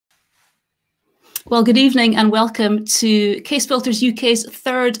Well, good evening and welcome to Kase Filters UK's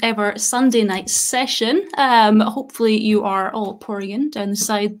third ever Sunday night session. Hopefully you are all pouring in down the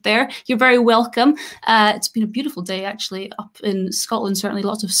side there. You're very welcome. It's been a beautiful day actually up in Scotland, certainly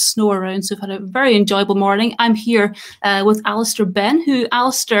lots of snow around, so we've had a very enjoyable morning. I'm here with Alister Benn, who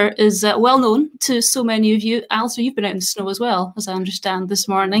Alister is well known to so many of you. Alister, you've been out in the snow as well, as I understand, this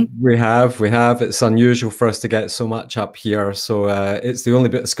morning. We have. It's unusual for us to get so much up here. So it's the only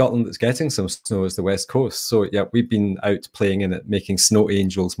bit of Scotland that's getting some snow is the West Coast. So yeah, we've been out playing in it, making snow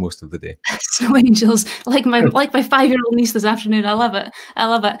angels most of the day. Snow angels, like my 5-year-old niece this afternoon. I love it. I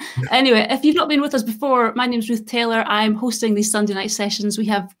love it. Anyway, if you've not been with us before, my name's Ruth Taylor. I'm hosting these Sunday night sessions. We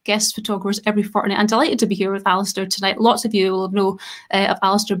have guest photographers every fortnight. I'm delighted to be here with Alister tonight. Lots of you will know of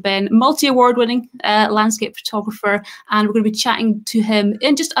Alister Benn, multi-award winning landscape photographer, and we're going to be chatting to him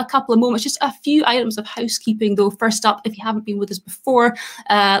in just a couple of moments. Just a few items of housekeeping though. First up, if you haven't been with us before,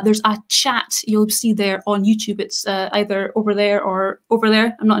 there's a chat you'll see there on YouTube. It's either over there or over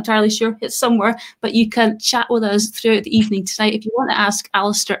there. I'm not entirely sure. It's somewhere, but you can chat with us throughout the evening tonight. If you want to ask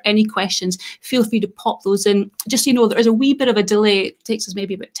Alister any questions, feel free to pop those in. Just so you know, there is a wee bit of a delay. It takes us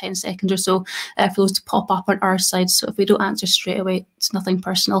maybe about 10 seconds or so for those to pop up on our side. So if we don't answer straight away, it's nothing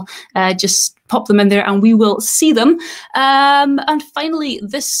personal. Just pop them in there and we will see them. And finally,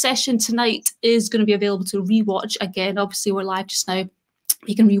 this session tonight is going to be available to rewatch again. Obviously, we're live just now.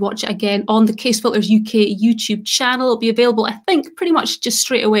 You can rewatch it again on the Kase Filters UK YouTube channel. It'll be available, I think, pretty much just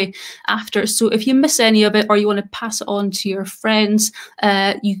straight away after. So if you miss any of it or you want to pass it on to your friends,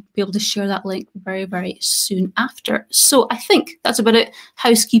 you'll be able to share that link very, very soon after. So I think that's about it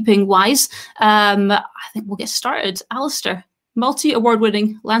housekeeping-wise. I think we'll get started. Alister,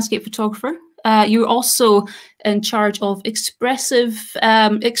 multi-award-winning landscape photographer. You're also in charge of expressive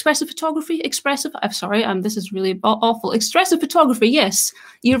photography. This is really awful. Expressive photography, yes.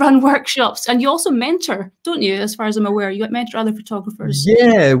 You run workshops and you also mentor, don't you? As far as I'm aware, you mentor other photographers.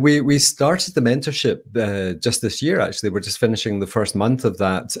 Yeah, we started the mentorship just this year. Actually, we're just finishing the first month of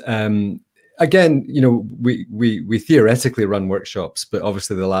that. Again, you know, we theoretically run workshops, but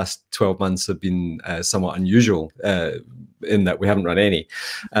obviously the last 12 months have been somewhat unusual in that we haven't run any.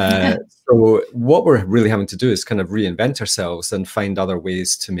 So what we're really having to do is kind of reinvent ourselves and find other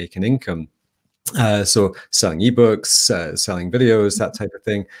ways to make an income. So selling ebooks, selling videos, that type of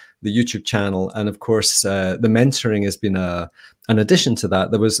thing, the YouTube channel, and of course the mentoring has been an addition to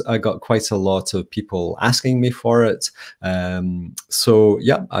that. I got quite a lot of people asking me for it. So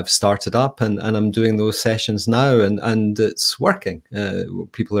yeah, I've started up and I'm doing those sessions now, and it's working.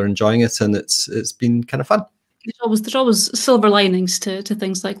 People are enjoying it, and it's been kind of fun. There's always silver linings to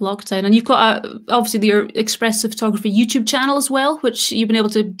things like lockdown, and you've got obviously your expressive photography YouTube channel as well, which you've been able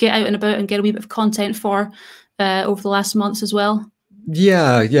to get out and about and get a wee bit of content for over the last months as well.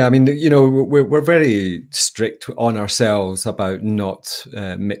 Yeah. I mean, you know, we're very strict on ourselves about not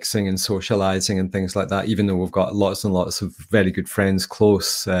mixing and socializing and things like that, even though we've got lots and lots of very good friends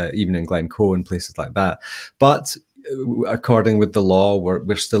close, even in Glencoe and places like that. But according with the law,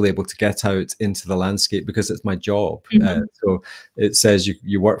 we're still able to get out into the landscape because it's my job. So it says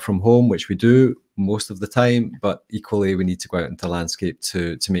you work from home, which we do most of the time, but equally we need to go out into the landscape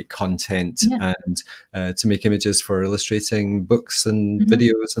to make content and to make images for illustrating books and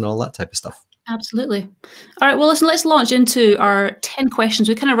videos and all that type of stuff. Absolutely. All right, well, listen, let's launch into our 10 questions.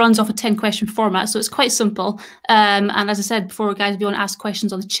 It kind of runs off a 10-question format, so it's quite simple. And as I said before, guys, if you want to ask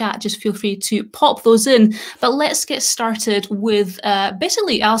questions on the chat, just feel free to pop those in. But let's get started with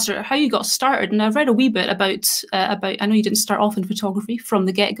basically, Alister, how you got started. And I've read a wee bit about, I know you didn't start off in photography from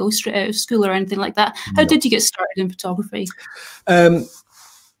the get-go, straight out of school or anything like that. How did you get started in photography? I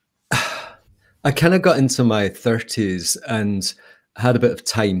kind of got into my 30s and had a bit of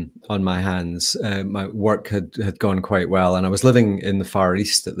time on my hands. My work had gone quite well, and I was living in the Far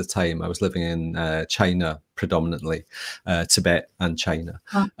East at the time. I was living in China predominantly, Tibet and China.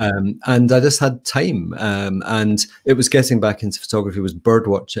 And I just had time, and it was getting back into photography. It was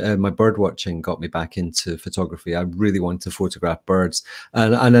my bird watching got me back into photography. I really wanted to photograph birds,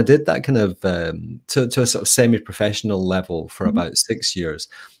 and I did that kind of to a sort of semi-professional level for about 6 years.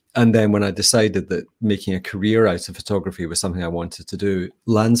 And then when I decided that making a career out of photography was something I wanted to do,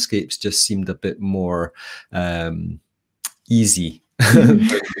 landscapes just seemed a bit more easy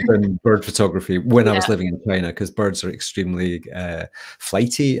than bird photography when I was living in China, because birds are extremely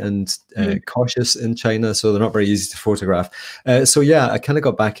flighty and cautious in China, so they're not very easy to photograph. So yeah, I kind of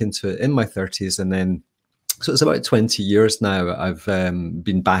got back into it in my 30s, and then So it's about 20 years now I've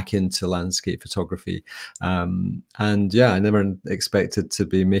been back into landscape photography. And yeah, I never expected to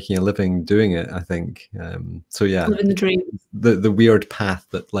be making a living doing it, I think. So yeah, Living the dream. The weird path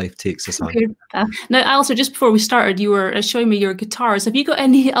that life takes us on. Now, Alister, just before we started, you were showing me your guitars. Have you got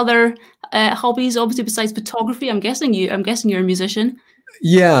any other hobbies, obviously, besides photography? I'm guessing you're a musician.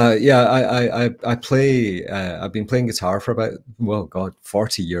 Yeah, I play. I've been playing guitar for about, well, God,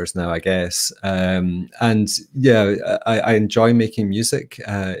 40 years now, I guess. And yeah, I enjoy making music.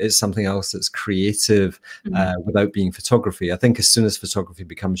 It's something else that's creative without being photography. I think as soon as photography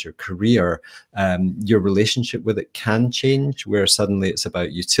becomes your career, your relationship with it can change, where suddenly it's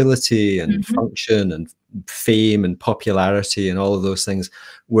about utility and function and fame and popularity and all of those things.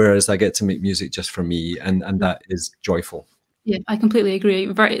 Whereas I get to make music just for me, and that is joyful. Yeah, I completely agree.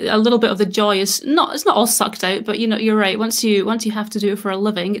 A little bit of the joy is not, it's not all sucked out, but you're right. Once you have to do it for a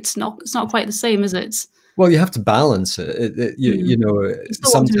living, it's not quite the same, is it? Well, you have to balance it. You know, you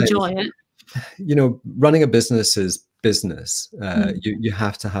still sometimes want to enjoy it. You know, running a business is business. You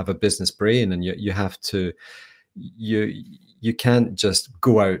have to have a business brain, and you have to you can't just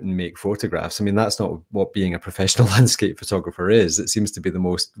go out and make photographs. I mean, that's not what being a professional landscape photographer is. It seems to be the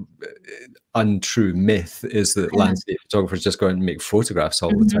most untrue myth, is that landscape photographers just go out and make photographs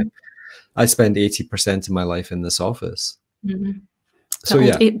all the time. I spend 80% of my life in this office. So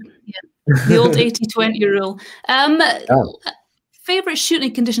yeah. The old 80-20 rule. Favorite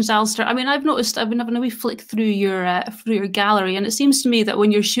shooting conditions, Alister? I mean, I've noticed, I've been having a wee flick through your gallery, and it seems to me that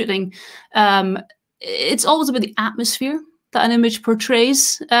when you're shooting, it's always about the atmosphere that an image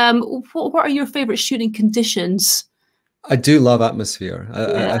portrays. What are your favorite shooting conditions? I do love atmosphere.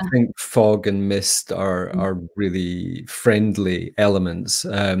 I think fog and mist are really friendly elements.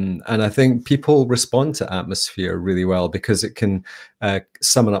 And I think people respond to atmosphere really well because it can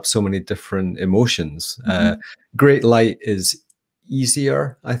summon up so many different emotions. Great light is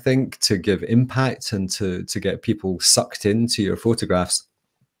easier, I think, to give impact and to get people sucked into your photographs.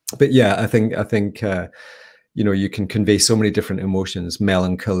 But yeah, I think you know, you can convey so many different emotions: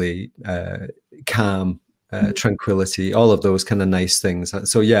 melancholy, calm, tranquility, all of those kind of nice things.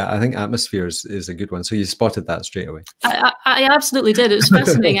 So yeah, I think atmosphere is a good one. So you spotted that straight away. I absolutely did. It was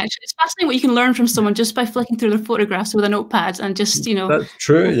fascinating, actually. It's fascinating what you can learn from someone just by flicking through their photographs with a notepad and just, you know, that's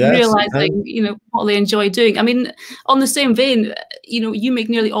true. Yes, realizing, you know, what they enjoy doing. I mean, on the same vein, you know, you make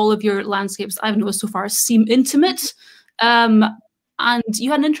nearly all of your landscapes I've noticed so far seem intimate. And you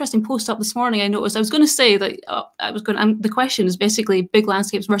had an interesting post up this morning. I noticed. I was going to say that the question is basically big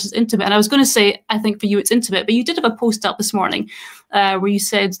landscapes versus intimate, and I was going to say I think for you it's intimate, but you did have a post up this morning where you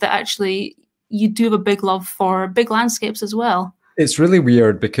said that actually you do have a big love for big landscapes as well. It's really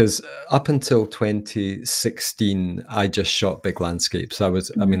weird because up until 2016, I just shot big landscapes. I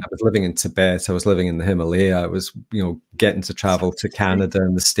mean, I was living in Tibet. I was living in the Himalaya. I was, you know, getting to travel to Canada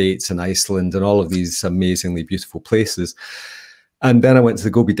and the States and Iceland and all of these amazingly beautiful places. And then I went to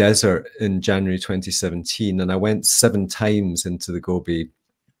the Gobi Desert in January 2017, and I went 7 times into the Gobi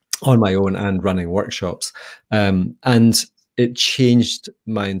on my own and running workshops. And it changed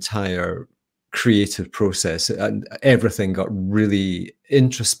my entire creative process, and everything got really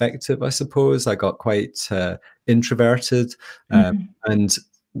introspective, I suppose. I got quite introverted and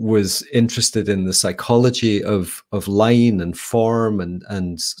was interested in the psychology of line and form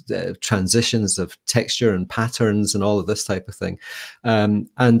and transitions of texture and patterns and all of this type of thing.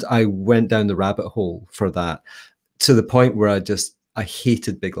 And I went down the rabbit hole for that, to the point where I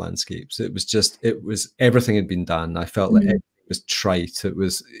hated big landscapes. It was everything had been done. I felt like it was trite. It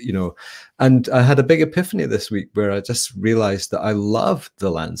was, you know, and I had a big epiphany this week where I just realized that I loved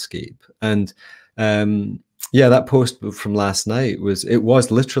the landscape. And yeah, that post from last night was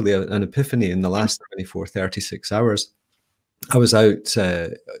literally an epiphany in the last 24, 36 hours. I was out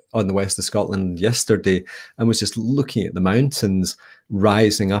on the west of Scotland yesterday and was just looking at the mountains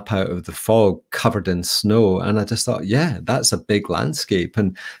rising up out of the fog covered in snow. And I just thought, yeah, that's a big landscape.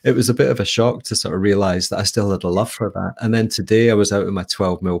 And it was a bit of a shock to sort of realize that I still had a love for that. And then today I was out in my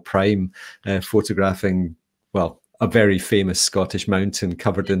 12mm prime photographing, well, a very famous Scottish mountain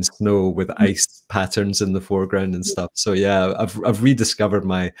covered in snow with ice patterns in the foreground and stuff. So yeah, I've rediscovered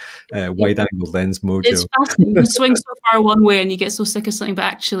my wide-angle lens mojo. It's fascinating. You swing so far one way and you get so sick of something, but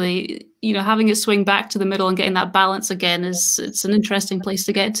actually, you know, having it swing back to the middle and getting that balance again it's an interesting place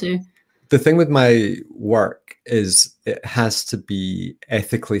to get to. The thing with my work is it has to be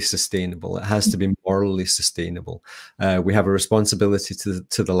ethically sustainable. It has to be morally sustainable. We have a responsibility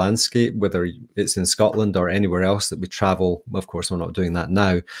to the landscape, whether it's in Scotland or anywhere else that we travel. Of course, we're not doing that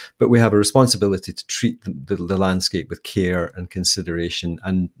now, but we have a responsibility to treat the landscape with care and consideration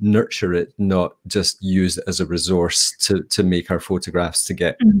and nurture it, not just use it as a resource to make our photographs to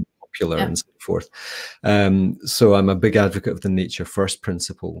get popular and so forth. So I'm a big advocate of the nature first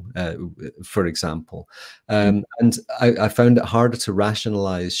principle, for example. And I found it harder to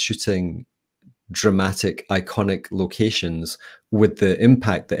rationalize shooting dramatic, iconic locations with the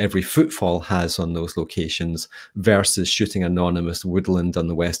impact that every footfall has on those locations versus shooting anonymous woodland on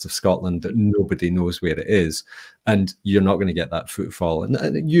the west of Scotland that nobody knows where it is. And you're not going to get that footfall.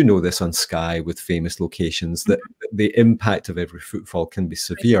 And you know this on Sky with famous locations, that the impact of every footfall can be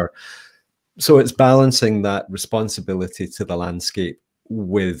severe. So it's balancing that responsibility to the landscape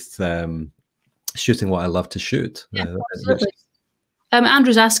with shooting what I love to shoot. Yeah, absolutely.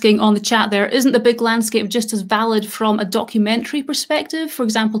 Andrew's asking on the chat there, isn't the big landscape just as valid from a documentary perspective, for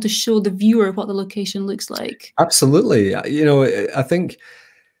example, to show the viewer what the location looks like? Absolutely. You know, I think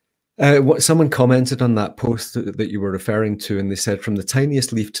what someone commented on that post that you were referring to, and they said from the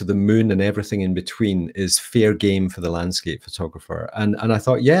tiniest leaf to the moon and everything in between is fair game for the landscape photographer. And I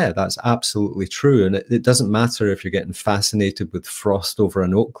thought, yeah, that's absolutely true. And it doesn't matter if you're getting fascinated with frost over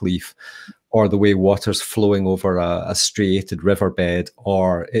an oak leaf, or the way water's flowing over a striated riverbed,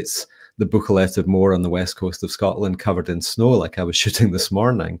 or it's the buccoletted moor on the west coast of Scotland covered in snow like I was shooting this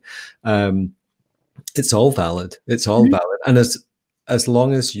morning. It's all valid. It's all valid. And as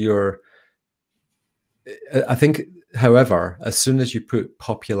long as you're, I think, however, as soon as you put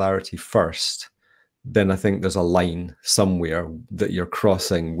popularity first, then I think there's a line somewhere that you're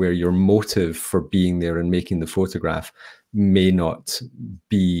crossing where your motive for being there and making the photograph may not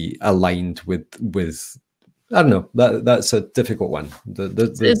be aligned with I don't know, that's a difficult one.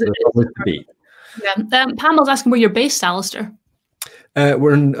 There's always debate. Yeah. Pamela's asking where you're based, Alister.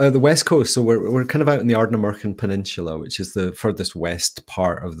 We're in the west coast, so we're kind of out in the Ardnamurchan Peninsula, which is the furthest west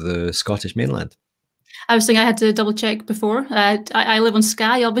part of the Scottish mainland. I was thinking I had to double check before. I live on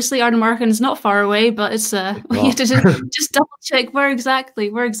Skye. Obviously, Ardnamurchan is not far away, but it's we had to just double check where exactly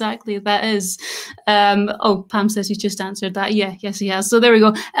that is. Oh, Pam says he's just answered that. Yeah, yes, he has. So there we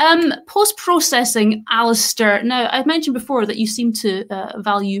go. Post processing, Alister. Now, I've mentioned before that you seem to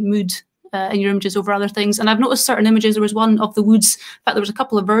value mood in your images over other things, and I've noticed certain images. There was one of the woods. In fact, there was a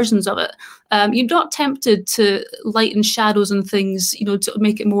couple of versions of it. You're not tempted to lighten shadows and things, you know, to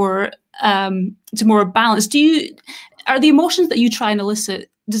make it more to more balanced. Are the emotions that you try and elicit,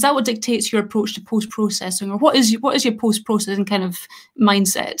 does that what dictates your approach to post-processing, or what is your post-processing kind of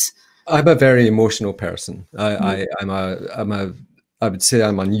mindset? I'm a very emotional person. I would say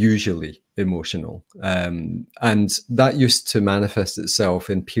I'm unusually emotional, and that used to manifest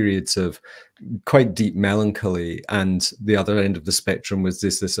itself in periods of quite deep melancholy, and the other end of the spectrum was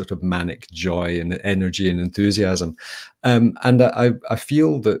this sort of manic joy and energy and enthusiasm. And I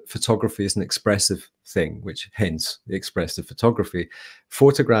feel that photography is an expressive thing, which hence the expressive photography.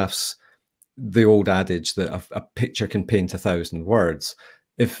 Photographs, the old adage that a picture can paint 1,000 words.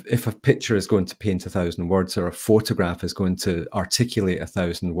 If a picture is going to paint 1,000 words, or a photograph is going to articulate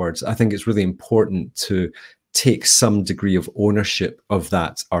 1,000 words, I think it's really important to take some degree of ownership of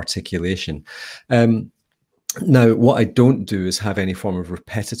that articulation. Now, what I don't do is have any form of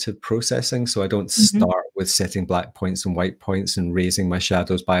repetitive processing. So I don't start with setting black points and white points and raising my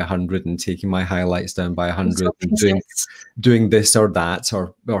shadows by 100 and taking my highlights down by 100 and doing this or that,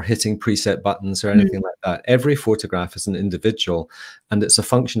 or hitting preset buttons or anything like that. Every photograph is an individual, and it's a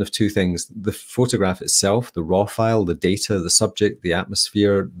function of two things: the photograph itself, the raw file, the data, the subject, the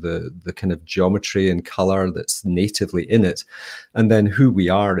atmosphere, the kind of geometry and color that's natively in it, and then who we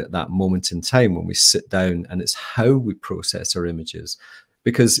are at that moment in time when we sit down. And it's how we process our images,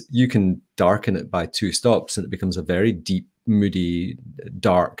 because you can darken it by 2 stops and it becomes a very deep, moody,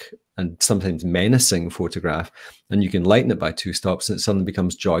 dark, and sometimes menacing photograph. And you can lighten it by 2 stops and it suddenly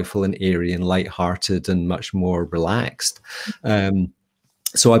becomes joyful and airy and light-hearted and much more relaxed.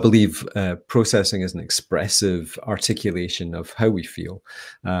 So I believe processing is an expressive articulation of how we feel.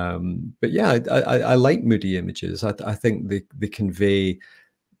 But yeah, I like moody images. I think they convey,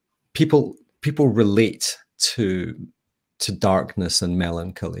 people relate to darkness and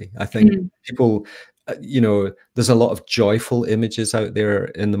melancholy. I think people, you know, there's a lot of joyful images out there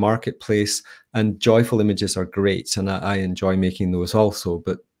in the marketplace, and joyful images are great, and I enjoy making those also.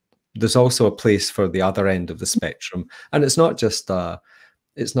 But there's also a place for the other end of the spectrum, and it's not just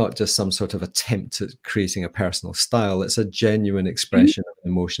some sort of attempt at creating a personal style. It's a genuine expression of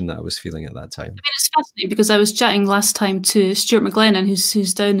emotion that I was feeling at that time. I mean, it's fascinating because I was chatting last time to Stuart McGlennon,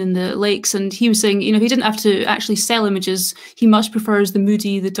 who's down in the lakes, and he was saying, he didn't have to actually sell images. He much prefers the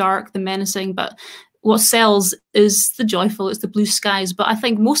moody, the dark, the menacing, but what sells is the joyful, it's the blue skies. But I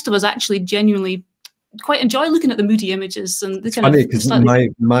think most of us actually genuinely quite enjoy looking at the moody images and the it's kind funny of because slightly...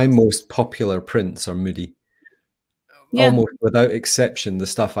 my most popular prints are moody. Yeah. Almost without exception, the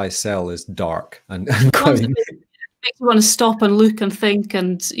stuff I sell is dark and quite... Makes you want to stop and look and think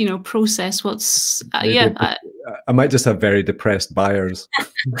and process what's I might just have very depressed buyers.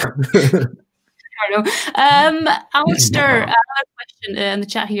 I don't know. Alistair, another question in the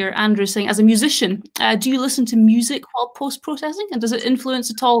chat here. Andrew saying, as a musician, do you listen to music while post-processing, and does it influence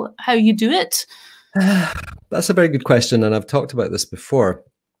at all how you do it? That's a very good question, and I've talked about this before.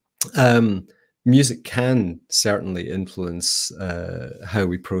 Music can certainly influence how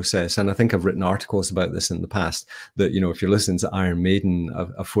we process, and I think I've written articles about this in the past, that if you're listening to Iron Maiden,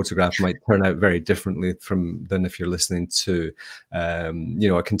 a photograph might turn out very differently than if you're listening to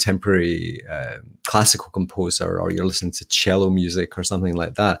a contemporary classical composer, or you're listening to cello music or something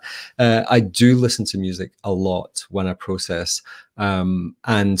like that. I do listen to music a lot when I process,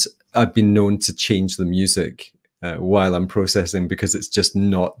 and I've been known to change the music while I'm processing, because it's just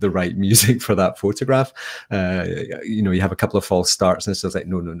not the right music for that photograph. You have a couple of false starts and it's just like,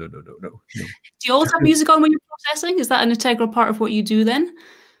 no. Do you always have music on when you're processing? Is that an integral part of what you do then?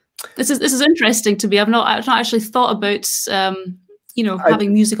 This is interesting to me. I've not actually thought about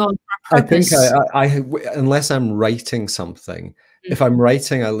having music on for a purpose. I think unless I'm writing something, if I'm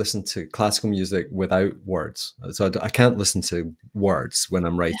writing, I listen to classical music without words. So I can't listen to words when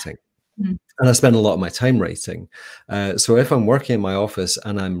I'm writing. Yeah. And I spend a lot of my time writing. So if I'm working in my office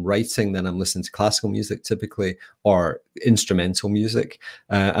and I'm writing, then I'm listening to classical music typically, or instrumental music.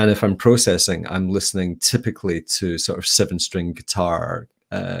 And if I'm processing, I'm listening typically to sort of 7-string guitar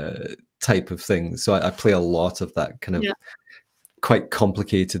type of thing. So I play a lot of that kind of quite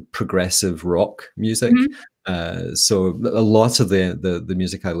complicated progressive rock music. So a lot of the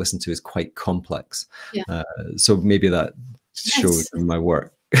music I listen to is quite complex. So maybe that shows in my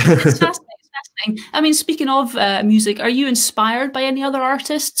work. It's fascinating. I mean, speaking of music, are you inspired by any other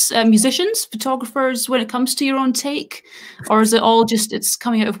artists, musicians, photographers, when it comes to your own take? Or is it all just, it's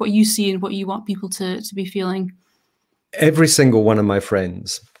coming out of what you see and what you want people to be feeling? Every single one of my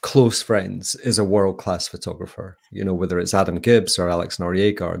friends, close friends, is a world-class photographer. Whether it's Adam Gibbs or Alex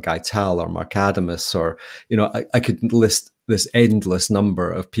Noriega or Guy Tal or Mark Adamus, or, I could list this endless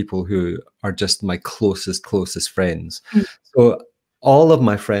number of people who are just my closest friends. So all of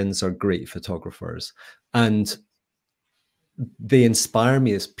my friends are great photographers, and they inspire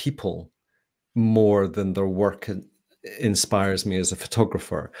me as people more than their work inspires me as a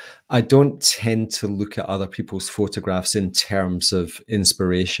photographer. I don't tend to look at other people's photographs in terms of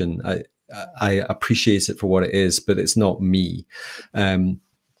inspiration. I appreciate it for what it is, but it's not me.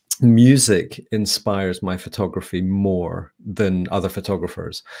 Music inspires my photography more than other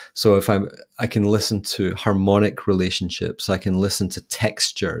photographers. So if I can listen to harmonic relationships, I can listen to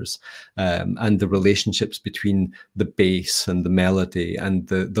textures, and the relationships between the bass and the melody and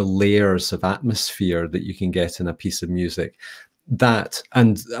the layers of atmosphere that you can get in a piece of music. That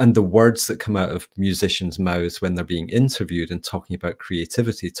and the words that come out of musicians' mouths when they're being interviewed and talking about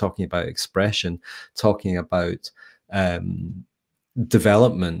creativity, talking about expression, talking about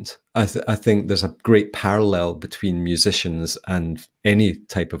development. I think there's a great parallel between musicians and any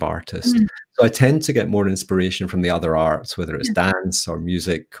type of artist. So I tend to get more inspiration from the other arts, whether it's dance or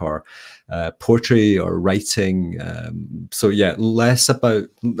music or poetry or writing. So yeah, less about,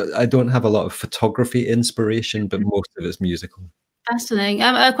 I don't have a lot of photography inspiration, but most of it's musical. Fascinating.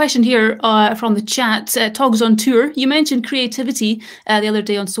 A question here from the chat. Togs on tour. You mentioned creativity the other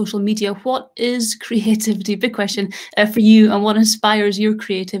day on social media. What is creativity? Big question for you, and what inspires your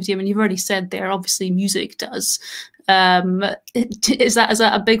creativity? I mean, you've already said there, obviously music does. Is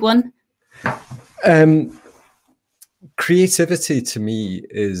that a big one? Creativity to me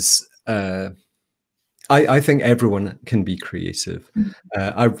is... I think everyone can be creative.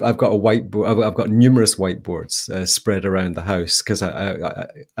 I've got a whiteboard. I've got numerous whiteboards spread around the house because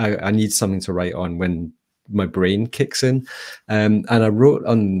I need something to write on when my brain kicks in. And I wrote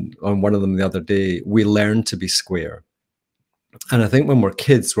on one of them the other day, we learn to be square. And I think when we're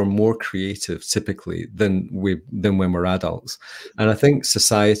kids, we're more creative typically than when we're adults. And I think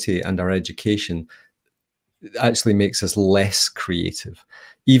society and our education actually makes us less creative.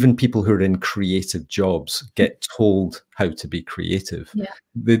 Even people who are in creative jobs get told how to be creative.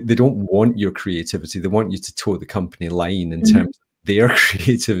 They don't want your creativity. They want you to toe the company line in terms of their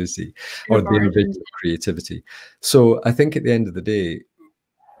creativity or their vision of creativity. So I think at the end of the day,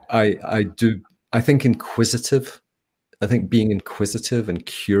 I do I think inquisitive. I think being inquisitive and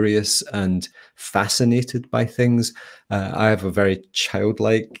curious and fascinated by things. I have a very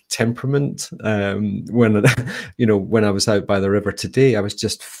childlike temperament. When when I was out by the river today, I was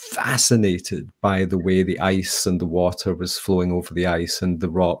just fascinated by the way the ice and the water was flowing over the ice and the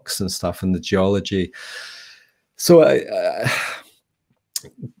rocks and stuff and the geology. So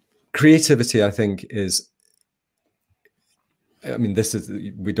creativity, I think, is. I mean,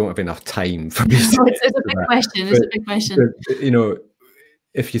 we don't have enough time for me. No, it's a big question. It's a big question. But,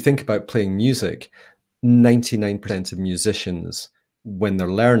 if you think about playing music, 99% of musicians, when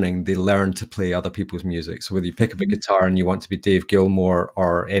they're learning, they learn to play other people's music. So whether you pick up a guitar and you want to be Dave Gilmour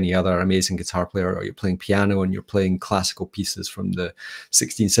or any other amazing guitar player, or you're playing piano and you're playing classical pieces from the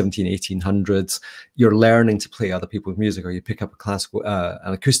 16, 17, 1800s, you're learning to play other people's music. Or you pick up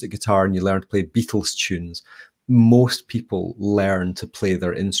an acoustic guitar and you learn to play Beatles tunes. Most people learn to play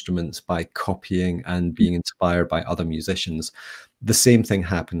their instruments by copying and being inspired by other musicians. The same thing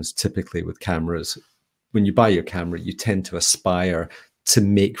happens typically with cameras. When you buy your camera, you tend to aspire to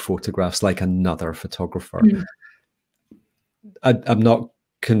make photographs like another photographer. I'm not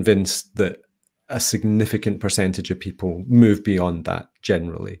convinced that a significant percentage of people move beyond that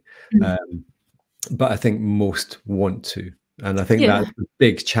generally. But I think most want to. And I think that's the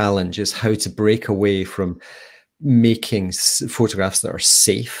big challenge, is how to break away from making photographs that are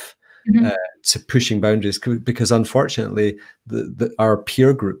safe to pushing boundaries, because unfortunately our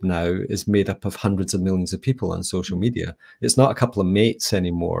peer group now is made up of hundreds of millions of people on social media. It's not a couple of mates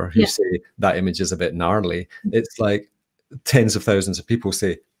anymore who say that image is a bit gnarly. It's like tens of thousands of people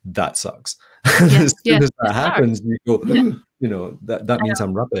say that sucks. As soon as that happens, you go, that means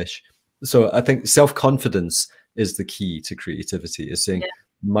I'm rubbish. So I think self-confidence is the key to creativity, is saying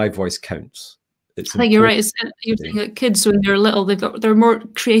my voice counts. I think you're right. You're saying that kids, when they're little, they're more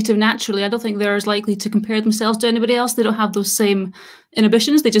creative naturally. I don't think they're as likely to compare themselves to anybody else. They don't have those same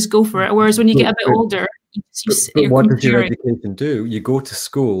inhibitions. They just go for it. Whereas when you get a bit older, but what does your education do? You go to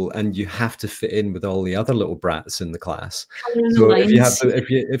school and you have to fit in with all the other little brats in the class. So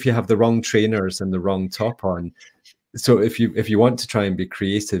if you have the wrong trainers and the wrong top on, so if you want to try and be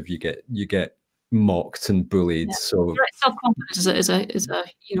creative, you get mocked and bullied. So self-confidence is a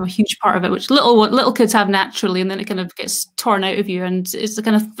huge part of it, which little kids have naturally, and then it kind of gets torn out of you, and it's the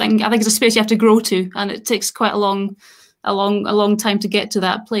kind of thing, I think, it's a space you have to grow to, and it takes quite a long time to get to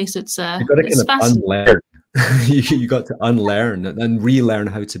that place. You've got to kind of unlearn. You got to unlearn and relearn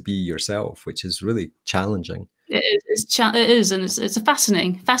how to be yourself, which is really challenging. It is, and it's a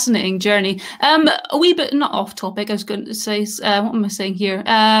fascinating journey. A wee bit not off topic. I was going to say, what am I saying here?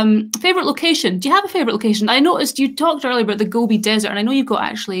 Favorite location? Do you have a favorite location? I noticed you talked earlier about the Gobi Desert, and I know you've got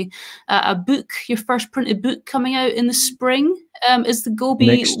actually a book, your first printed book, coming out in the spring. Is the Gobi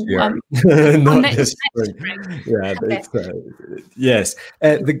next year? Not this spring. Yeah, okay. Yes.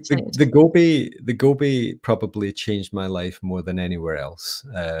 The Gobi probably changed my life more than anywhere else.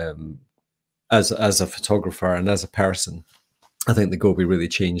 As a photographer and as a person, I think the Gobi really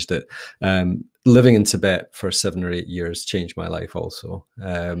changed it. Living in Tibet for 7 or 8 years changed my life also.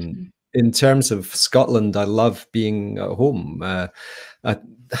 In terms of Scotland, I love being at home.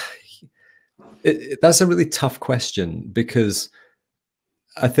 That's a really tough question, because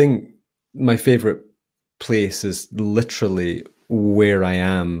I think my favorite place is literally where I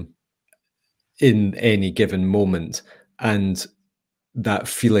am in any given moment, and that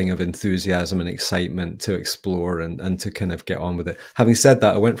feeling of enthusiasm and excitement to explore and to kind of get on with it. Having said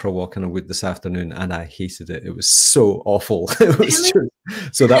that, I went for a walk in a wood this afternoon and I hated it. It was so awful. It was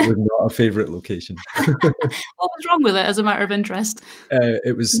so that was not a favorite location. What was wrong with it, as a matter of interest?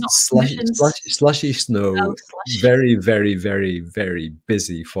 It was slushy snow, slushy. Very, very, very, very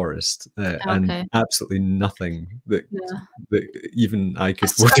busy forest, and absolutely nothing that even I could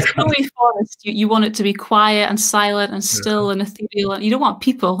photograph. Snowy forest, you want it to be quiet and silent and still and ethereal. You don't want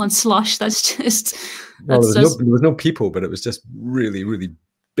people and slush. That's just... There was no people, but it was just really, really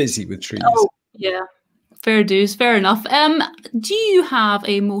busy with trees. Oh, yeah. Fair dues, fair enough. Do you have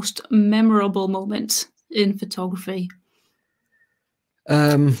a most memorable moment in photography?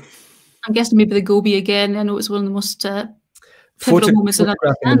 I'm guessing maybe the Gobi again. I know it's one of the most pivotal moments.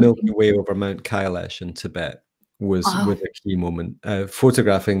 Photographing the Milky Way over Mount Kailash in Tibet was a key moment.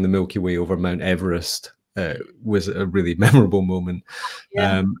 Photographing the Milky Way over Mount Everest was a really memorable moment.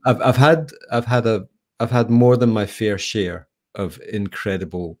 Yeah. I've had more than my fair share of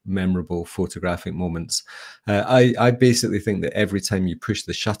incredible, memorable photographic moments. I basically think that every time you push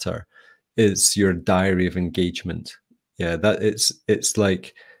the shutter is your diary of engagement. Yeah, that it's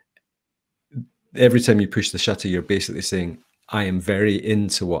like every time you push the shutter, you're basically saying, I am very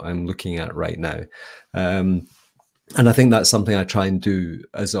into what I'm looking at right now. And I think that's something I try and do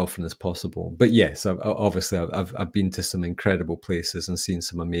as often as possible. But yes, obviously I've been to some incredible places and seen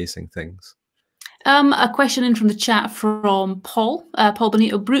some amazing things. A question in from the chat from Paul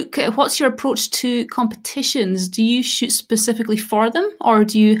Bonito. Brooke, what's your approach to competitions? Do you shoot specifically for them, or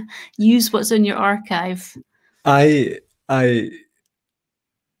do you use what's in your archive? I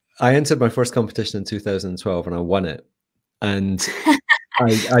entered my first competition in 2012 and I won it. And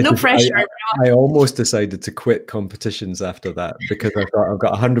No pressure. I almost decided to quit competitions after that because I thought I've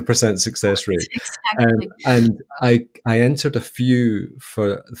got 100% success rate. Exactly. And I entered a few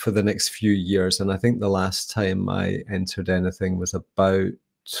for the next few years. And I think the last time I entered anything was about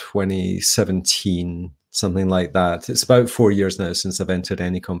 2017, something like that. It's about 4 years now since I've entered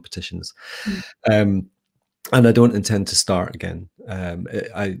any competitions. And I don't intend to start again.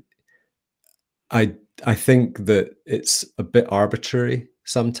 I think that it's a bit arbitrary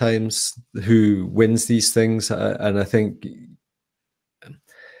sometimes who wins these things, and I think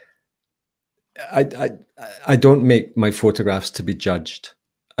I don't make my photographs to be judged.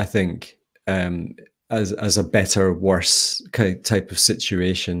 I think as a better, worse type of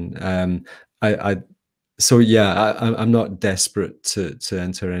situation. So yeah, I'm not desperate to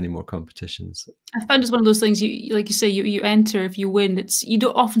enter any more competitions. I found it's one of those things, you like you say, you enter, if you win, it's, you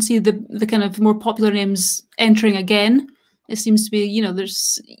don't often see the kind of more popular names entering again. It seems to be, you know,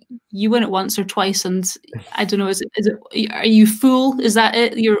 you win it once or twice, and I don't know, is it are you full? Is that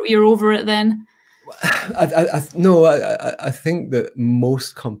it? You're over it then? No, I think that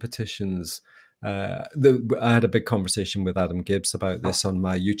most competitions. I had a big conversation with Adam Gibbs about this on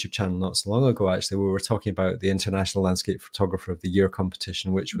my YouTube channel not so long ago. Actually, we were talking about the International Landscape Photographer of the Year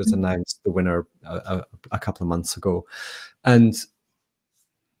competition, which was announced the winner a couple of months ago. And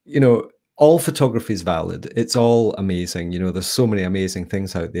you know, all photography is valid. It's all amazing. You know, there's so many amazing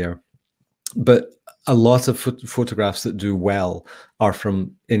things out there, but a lot of photographs that do well are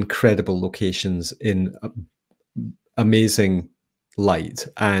from incredible locations in amazing light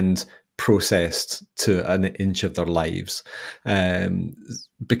and processed to an inch of their lives,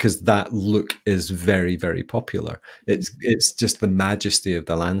 because that look is very, very popular. It's just the majesty of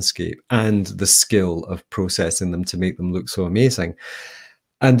the landscape and the skill of processing them to make them look so amazing.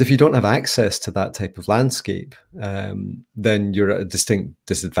 And if you don't have access to that type of landscape, then you're at a distinct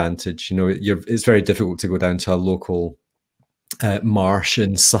disadvantage. You know, it's very difficult to go down to a local marsh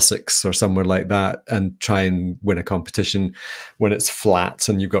in Sussex or somewhere like that and try and win a competition when it's flat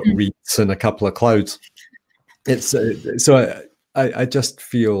and you've got reeds and a couple of clouds. It's so I just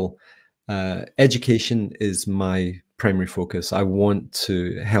feel education is my primary focus. I want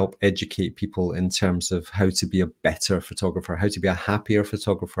to help educate people in terms of how to be a better photographer, how to be a happier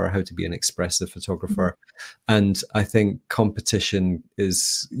photographer, how to be an expressive photographer. And I think competition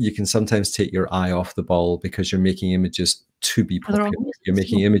is, you can sometimes take your eye off the ball because you're making images to be popular. You're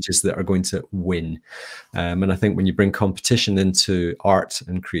making images that are going to win. And I think when you bring competition into art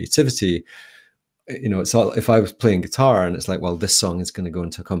and creativity, you know, it's all, if I was playing guitar and it's like, well, this song is going to go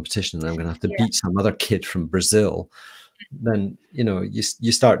into a competition and I'm going to have to beat some other kid from Brazil, then, you know, you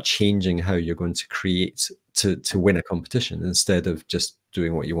start changing how you're going to create to win a competition instead of just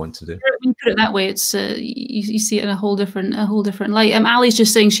doing what you want to do. When you put it that way, it's you see it in a whole different light. Ali's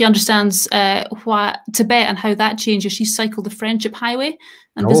just saying she understands what Tibet and how that changes. She cycled the Friendship Highway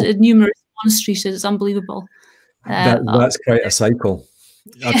and visited numerous monasteries. It's unbelievable. That's quite a cycle.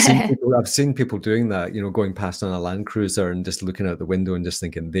 I've seen people doing that, you know, going past on a Land Cruiser and just looking out the window and just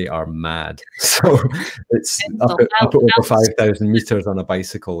thinking they are mad. So it's up at over 5,000 meters on a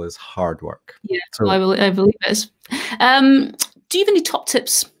bicycle is hard work. Yeah, so I believe it is. Do you have any top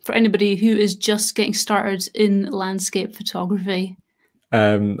tips for anybody who is just getting started in landscape photography?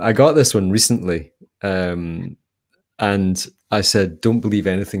 I got this one recently, and I said, don't believe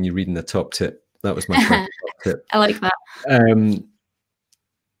anything you read in the top tip. That was my top tip. I like that.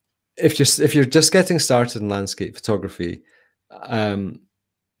 If you're just getting started in landscape photography,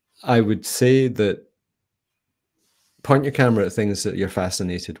 I would say that point your camera at things that you're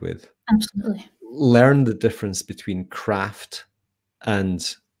fascinated with. Absolutely. Learn the difference between craft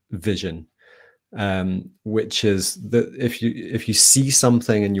and vision, which is that if you see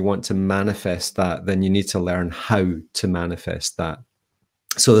something and you want to manifest that, then you need to learn how to manifest that.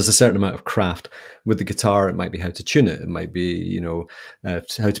 So there's a certain amount of craft with the guitar. It might be how to tune it. It might be, you know, how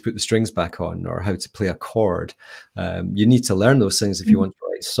to put the strings back on or how to play a chord. You need to learn those things if you want to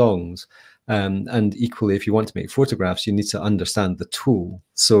write songs. And equally, if you want to make photographs, you need to understand the tool.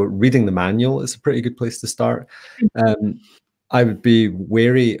 So reading the manual is a pretty good place to start. I would be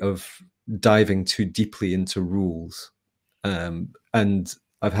wary of diving too deeply into rules. And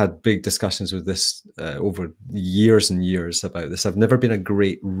I've had big discussions with this over years and years about this. I've never been a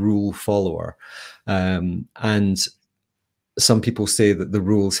great rule follower. And some people say that the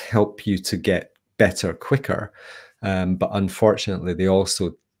rules help you to get better quicker. But unfortunately, they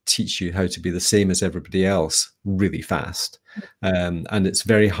also teach you how to be the same as everybody else really fast. And it's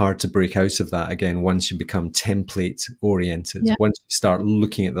very hard to break out of that again once you become template oriented. Yeah. Once you start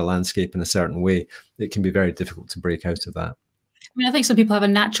looking at the landscape in a certain way, it can be very difficult to break out of that. I mean, I think some people have a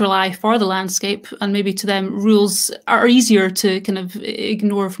natural eye for the landscape, and maybe to them rules are easier to kind of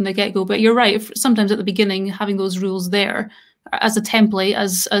ignore from the get-go. But you're right, sometimes at the beginning, having those rules there as a template,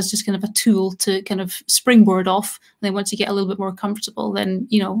 as just kind of a tool to kind of springboard off. And then once you get a little bit more comfortable, then,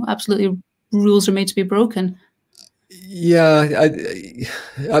 you know, absolutely rules are made to be broken. Yeah,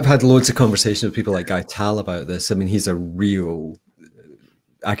 I've had loads of conversations with people like Guy Tal about this. I mean, he's a real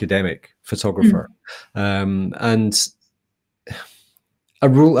academic photographer. And a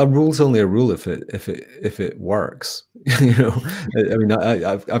rule's only a rule if it works. You know, I mean,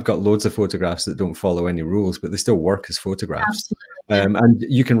 I've got loads of photographs that don't follow any rules, but they still work as photographs. And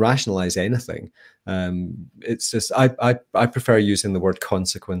you can rationalize anything. It's just I prefer using the word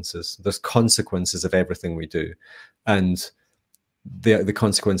consequences. There's consequences of everything we do, and the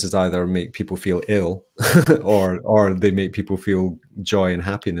consequences either make people feel ill or they make people feel joy and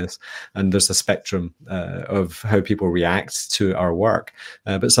happiness. And there's a spectrum of how people react to our work.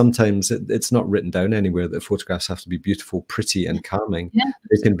 But sometimes it's not written down anywhere that photographs have to be beautiful, pretty, and calming. Yeah.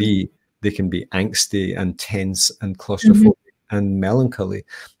 They can be angsty and tense and claustrophobic and melancholy.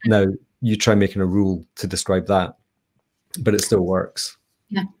 Now, you try making a rule to describe that, but it still works.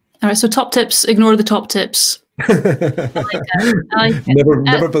 Yeah. All right. So top tips, ignore the top tips. I like it.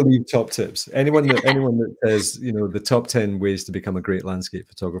 Never believe top tips. Anyone that says, you know, the top 10 ways to become a great landscape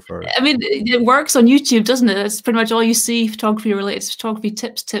photographer. I mean, it works on YouTube, doesn't it? It's pretty much all you see photography related. Photography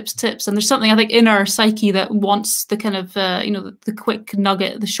tips. And there's something I think in our psyche that wants the kind of you know, the quick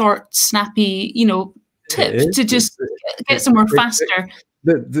nugget, the short, snappy, you know, tip to just get somewhere faster.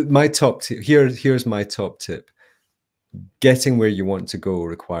 My top tip here's my top tip. Getting where you want to go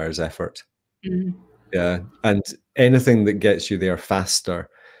requires effort. Yeah, and anything that gets you there faster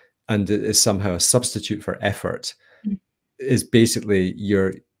and it is somehow a substitute for effort is basically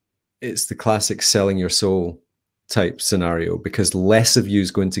it's the classic selling your soul type scenario, because less of you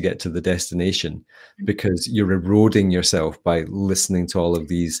is going to get to the destination because you're eroding yourself by listening to all of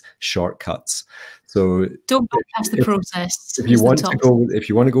these shortcuts. So don't bypass the process. If you want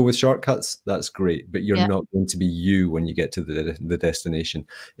to go with shortcuts, that's great, but you're not going to be you when you get to the destination.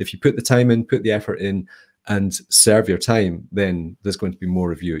 If you put the time in, put the effort in, and serve your time, then there's going to be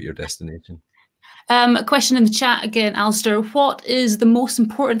more of you at your destination. A question in the chat again, Alister. What is the most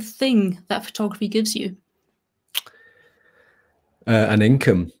important thing that photography gives you? An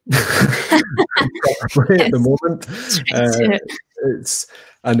income. At the moment.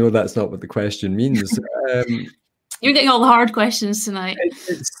 I know that's not what the question means. You're getting all the hard questions tonight.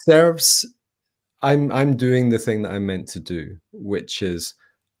 It serves. I'm doing the thing that I'm meant to do, which is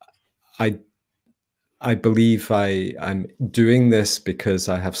I believe I'm doing this because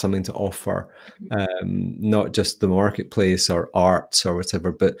I have something to offer, not just the marketplace or arts or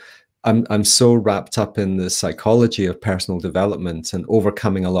whatever, but I'm so wrapped up in the psychology of personal development and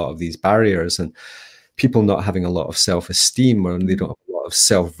overcoming a lot of these barriers, and people not having a lot of self-esteem, or they don't have a lot of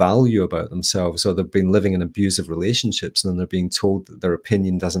self-value about themselves, or they've been living in abusive relationships and they're being told that their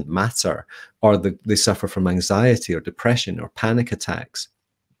opinion doesn't matter, or they suffer from anxiety or depression or panic attacks.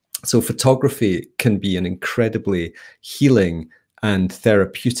 So photography can be an incredibly healing and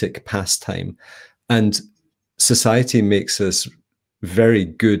therapeutic pastime. And society makes us very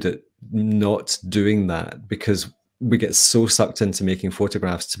good at not doing that because we get so sucked into making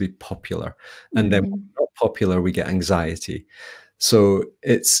photographs to be popular. And then when we're not popular, we get anxiety. So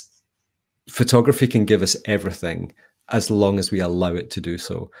photography can give us everything as long as we allow it to do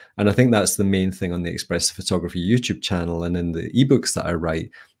so. And I think that's the main thing on the Expressive Photography YouTube channel and in the ebooks that I write,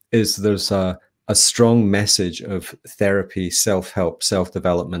 is there's a strong message of therapy, self-help,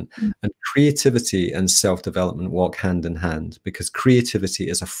 self-development, and creativity and self-development walk hand in hand, because creativity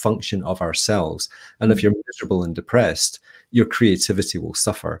is a function of ourselves. And if you're miserable and depressed, your creativity will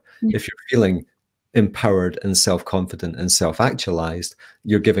suffer. If you're feeling empowered and self-confident and self-actualized,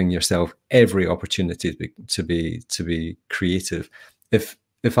 you're giving yourself every opportunity to be creative.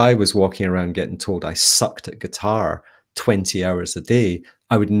 If I was walking around getting told I sucked at guitar 20 hours a day,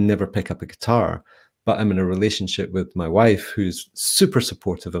 I would never pick up a guitar. But I'm in a relationship with my wife who's super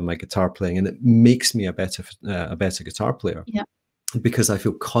supportive of my guitar playing, and it makes me a better guitar player. Yeah. because I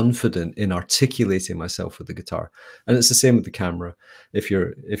feel confident in articulating myself with the guitar. And it's the same with the camera. If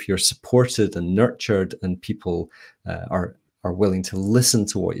you're supported and nurtured, and people are willing to listen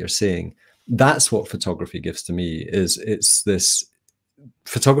to what you're saying, that's what photography gives to me. It's this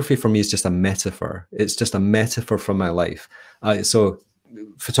photography for me is just a metaphor. It's just a metaphor from my life. So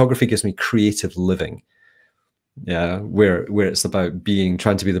photography gives me creative living. Yeah, where it's about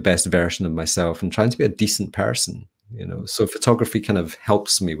trying to be the best version of myself and trying to be a decent person. So photography kind of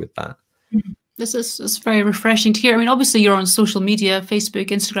helps me with that. This is very refreshing to hear. I mean, obviously you're on social media, Facebook,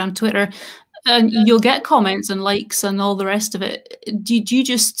 Instagram, Twitter, and you'll get comments and likes and all the rest of it. Do you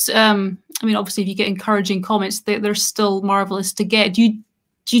just, I mean, obviously if you get encouraging comments, they're still marvelous to get. Do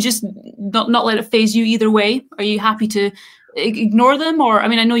you just not let it phase you either way? Are you happy to ignore them? Or, I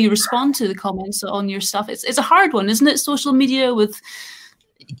mean, I know you respond to the comments on your stuff. It's a hard one, isn't it? Social media with,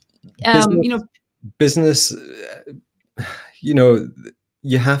 business,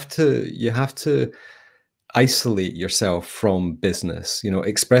 you have to isolate yourself from business.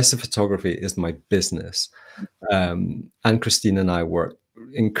 Expressive photography is my business. And Christine and I work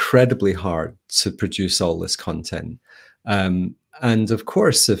incredibly hard to produce all this content. And of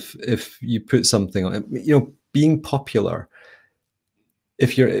course, if you put something on, being popular,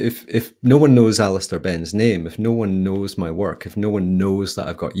 if no one knows Alister Benn's name, if no one knows my work, if no one knows that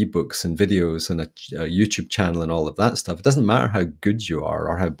I've got ebooks and videos and a YouTube channel and all of that stuff, it doesn't matter how good you are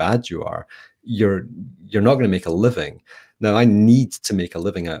or how bad you are, you're not going to make a living. Now, I need to make a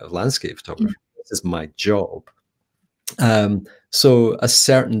living out of landscape photography. This is my job. So a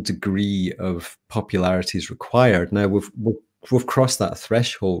certain degree of popularity is required. Now we've crossed that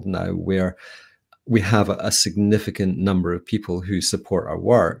threshold now where we have a significant number of people who support our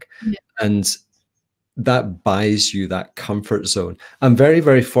work, and that buys you that comfort zone. I'm very,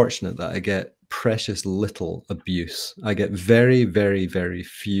 very fortunate that I get precious little abuse. I get very, very, very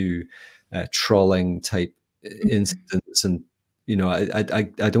few trolling type incidents, and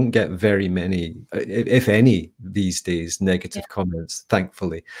I don't get very many, if any, these days, negative comments,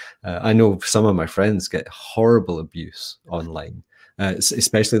 thankfully. I know some of my friends get horrible abuse online,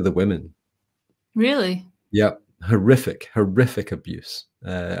 especially the women. Really? Yeah, horrific abuse,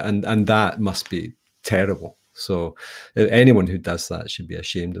 and that must be terrible. So anyone who does that should be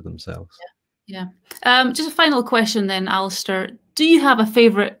ashamed of themselves. Yeah. Just a final question then, Alister. Do you have a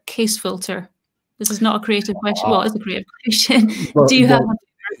favorite case filter? This is not a creative question. Well, it's a creative question. Do you have a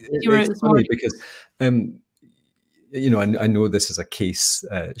favorite? It's funny because I know this is a case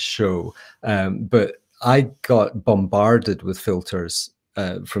show, but I got bombarded with filters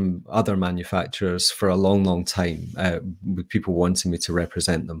from other manufacturers for a long time, with people wanting me to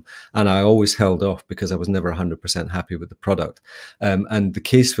represent them, and I always held off because I was never 100% happy with the product. And the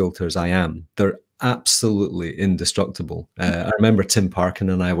case filters, they're absolutely indestructible. I remember Tim Parkin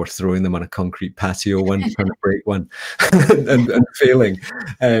and I were throwing them on a concrete patio one, trying to break one and failing.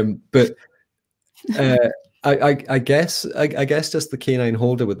 But I guess just the canine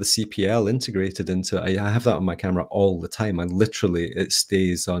holder with the CPL integrated into it. I have that on my camera all the time. It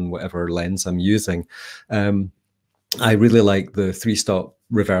stays on whatever lens I'm using. I really like the 3-stop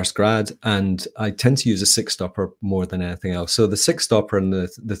reverse grad, and I tend to use a 6-stopper more than anything else. So the 6-stopper and the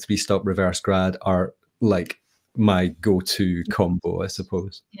 3-stop reverse grad are like my go-to combo, I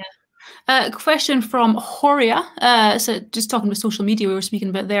suppose. Yeah. Question from Horia. So just talking about social media we were speaking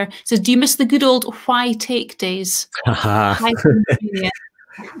about there. It says, do you miss the good old why take days? Yes. I'm not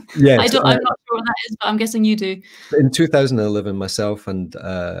sure what that is, but I'm guessing you do. In 2011, myself and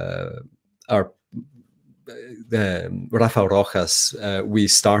our Rafael Rojas, we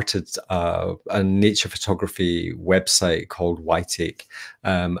started a nature photography website called Why Take,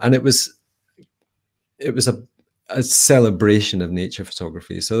 and it was a celebration of nature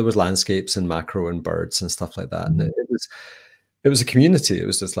photography. So there was landscapes and macro and birds and stuff like that, and it was a community. It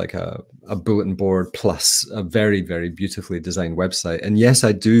was just like a bulletin board plus a very, very beautifully designed website. And yes,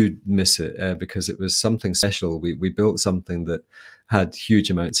 I do miss it because it was something special. We built something that had huge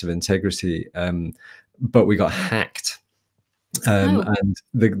amounts of integrity, but we got hacked. And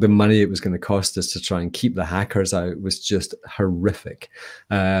the money it was going to cost us to try and keep the hackers out was just horrific.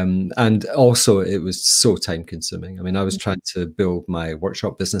 And also it was so time consuming. I mean, I was trying to build my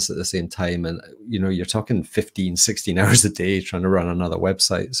workshop business at the same time. And, you're talking 15, 16 hours a day trying to run another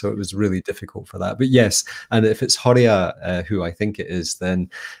website. So it was really difficult for that. But yes, and if it's Horia, who I think it is, then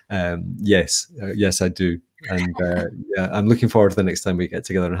yes, I do. And yeah, I'm looking forward to the next time we get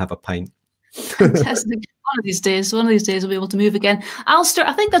together and have a pint. Fantastic. One of these days we'll be able to move again. Alister,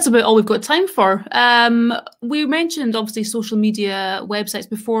 I think that's about all we've got time for. We mentioned obviously social media websites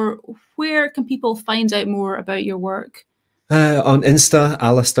before. Where can people find out more about your work? On Insta,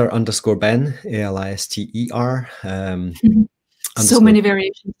 Alister_Ben, ALISTER. So many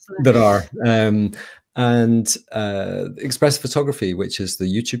variations. There are. And Expressive Photography, which is the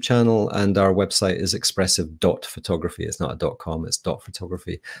YouTube channel, and our website is expressive.photography. It's not a .com, it's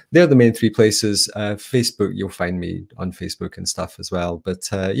 .photography. They're the main three places. Facebook, you'll find me on Facebook and stuff as well. But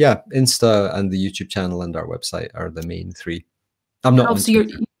yeah, Insta and the YouTube channel and our website are the main three. I'm not obviously on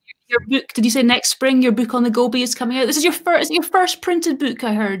Twitter. Your book, did you say next spring your book on the Gobi is coming out? This is your first printed book,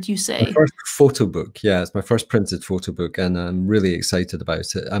 I heard you say. My first photo book, yeah, it's my first printed photo book, and I'm really excited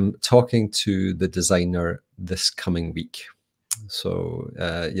about it. I'm talking to the designer this coming week. So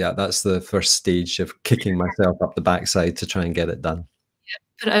yeah, that's the first stage of kicking myself up the backside to try and get it done. Yeah,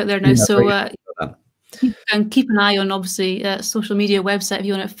 put it out there now. Yeah, so keep an eye on, obviously, social media website if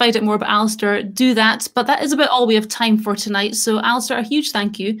you want to find out more about Alister, do that. But that is about all we have time for tonight. So Alister, a huge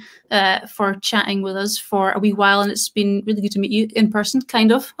thank you for chatting with us for a wee while, and it's been really good to meet you in person,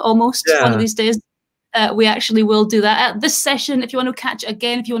 kind of, almost, one of these days. We actually will do that. This session, if you want to catch it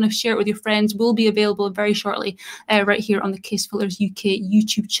again, if you want to share it with your friends, will be available very shortly right here on the Kase Filters UK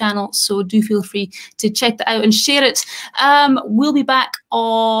YouTube channel. So do feel free to check that out and share it. We'll be back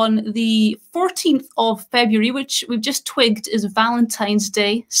on the 14th of February, which we've just twigged is Valentine's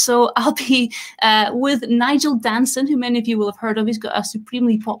Day. So I'll be with Nigel Danson, who many of you will have heard of. He's got a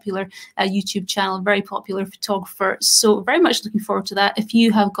supremely popular YouTube channel, very popular photographer. So very much looking forward to that. If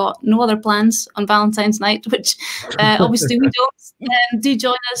you have got no other plans on Valentine's night, which obviously we don't, do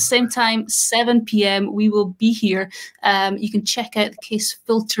join us same time, 7 p.m. We will be here. You can check out the Kase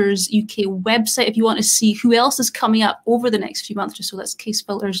Filters UK website if you want to see who else is coming up over the next few months. So that's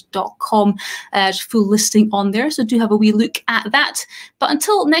kasefilters.com. Full listing on there. So do have a wee look at that. But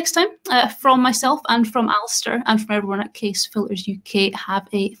until next time, from myself and from Alister and from everyone at Kase Filters UK, have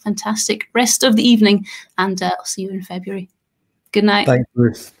a fantastic rest of the evening, and I'll see you in February. Good night. Thanks,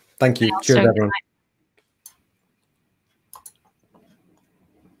 Ruth. Thank you. Cheers, everyone.